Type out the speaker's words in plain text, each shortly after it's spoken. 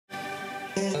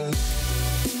Hey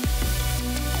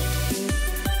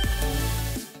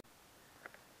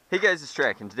guys, it's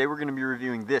Track, and today we're going to be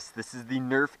reviewing this. This is the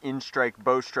Nerf in-strike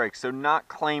BowStrike. So not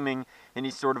claiming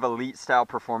any sort of elite style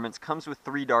performance, comes with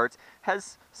 3 darts,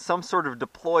 has some sort of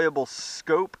deployable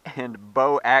scope and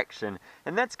bow action,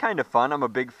 and that's kind of fun. I'm a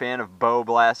big fan of bow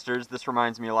blasters. This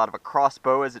reminds me a lot of a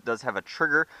crossbow, as it does have a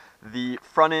trigger. The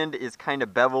front end is kind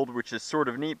of beveled, which is sort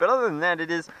of neat, but other than that,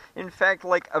 it is in fact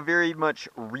like a very much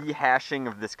rehashing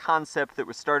of this concept that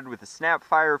was started with the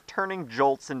Snapfire of turning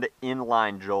jolts into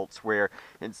inline jolts, where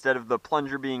instead of the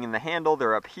plunger being in the handle,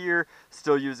 they're up here,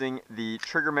 still using the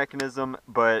trigger mechanism,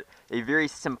 but a very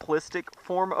simplistic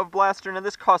form of blaster. Now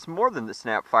this costs more than the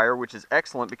Snapfire, which is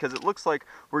excellent because it looks like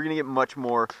we're going to get much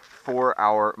more for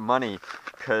our money,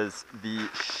 because the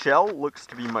shell looks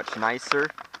to be much nicer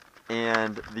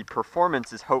and the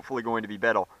performance is hopefully going to be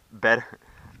better.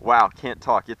 Wow, can't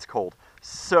talk, it's cold.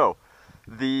 So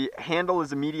the handle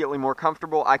is immediately more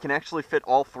comfortable. I can actually fit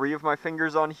all 3 of my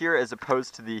fingers on here, as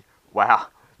opposed to the, wow,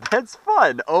 that's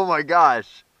fun, oh my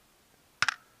gosh.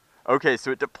 Okay,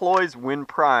 so it deploys when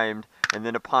primed, and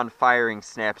then upon firing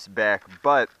snaps back,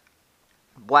 but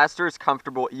blaster is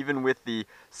comfortable even with the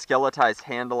skeletized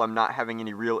handle. I'm not having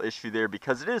any real issue there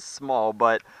because it is small,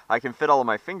 but I can fit all of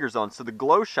my fingers on. So the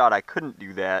glow shot, I couldn't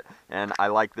do that, and I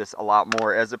like this a lot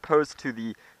more. As opposed to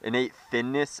the innate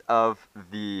thinness of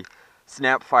the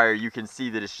Snapfire, you can see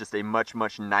that it's just a much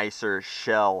nicer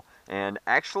shell, and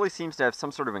actually seems to have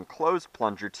some sort of enclosed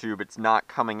plunger tube. It's not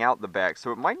coming out the back, so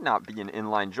it might not be an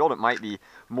inline jolt. It might be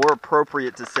more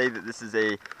appropriate to say that this is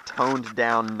a toned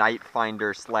down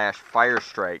Nightfinder / Fire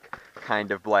Strike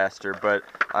kind of blaster, but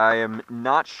I am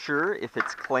not sure if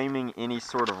it's claiming any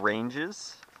sort of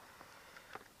ranges,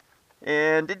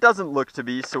 and it doesn't look to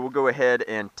be, so we'll go ahead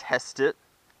and test it.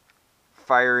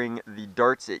 Firing the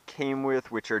darts it came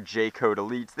with, which are J-Code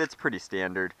Elites. That's pretty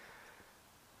standard.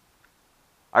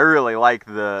 I really like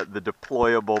the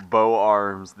deployable bow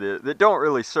arms that don't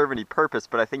really serve any purpose,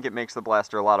 but I think it makes the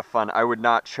blaster a lot of fun. I would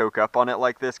not choke up on it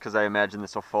like this, because I imagine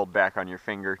this will fold back on your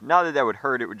finger. Not that that would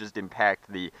hurt, it would just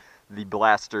impact the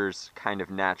blaster's kind of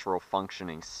natural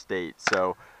functioning state.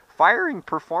 So firing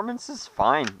performance is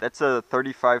fine. That's a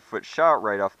 35-foot shot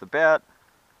right off the bat.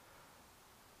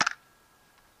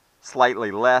 Slightly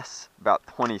less, about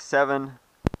 27.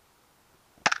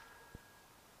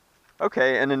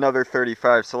 Okay, and another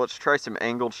 35, so let's try some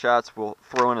angled shots. We'll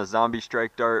throw in a zombie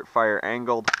strike dart, fire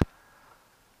angled.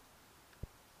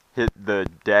 Hit the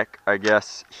deck, I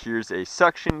guess. Here's a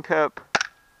suction cup.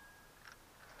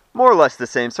 More or less the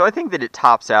same, so I think that it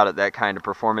tops out at that kind of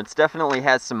performance. Definitely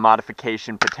has some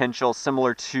modification potential,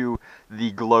 similar to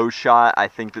the glow shot. I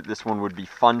think that this one would be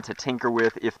fun to tinker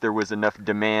with if there was enough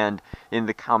demand in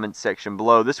the comments section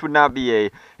below. This would not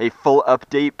be a full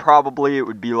update, probably. It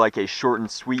would be like a short and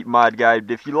sweet mod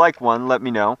guide. If you like one, let me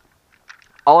know.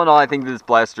 All in all, I think this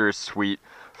blaster is sweet.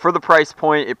 For the price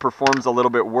point, it performs a little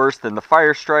bit worse than the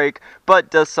Fire Strike, but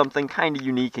does something kind of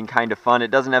unique and kind of fun. It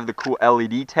doesn't have the cool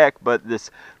LED tech, but this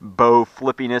bow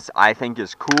flippiness I think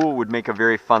is cool. Would make a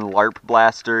very fun LARP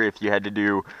blaster if you had to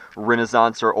do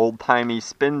Renaissance or old-timey.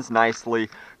 Spins nicely,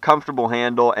 comfortable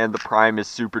handle, and the prime is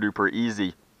super duper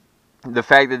easy. The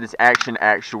fact that this action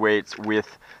actuates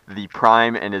with the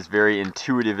prime and is very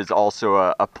intuitive is also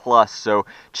a plus. So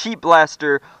cheap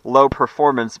blaster, low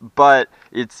performance, but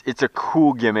it's a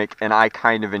cool gimmick and I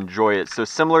kind of enjoy it. So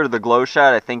similar to the glow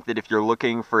shot, I think that if you're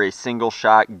looking for a single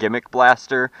shot gimmick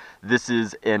blaster, this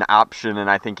is an option, and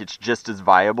I think it's just as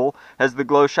viable as the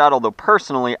glow shot, although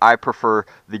personally I prefer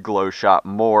the glow shot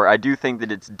more. I do think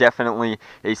that it's definitely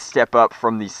a step up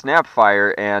from the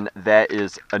Snapfire, and that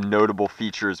is a notable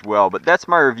feature as well. But that's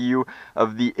my review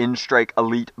of the in-strike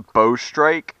Elite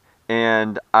BowStrike,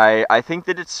 and I think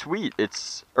that it's sweet.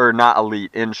 It's, or not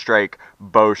Elite, in-strike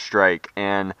BowStrike,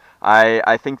 and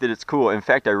I think that it's cool. In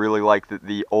fact, I really like that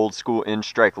the old school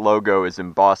in-strike logo is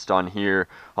embossed on here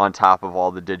on top of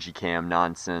all the Digicam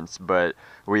nonsense. But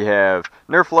we have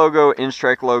Nerf logo,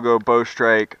 in-strike logo,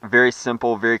 BowStrike, very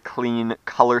simple, very clean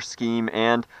color scheme,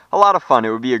 and a lot of fun.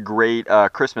 It would be a great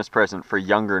Christmas present for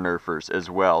younger Nerfers as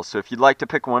well. So if you'd like to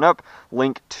pick one up,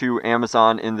 link to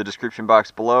Amazon in the description box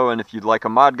below, and if you'd like a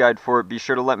mod guide for it, be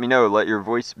sure to let me know. Let your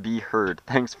voice be heard.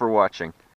 Thanks for watching.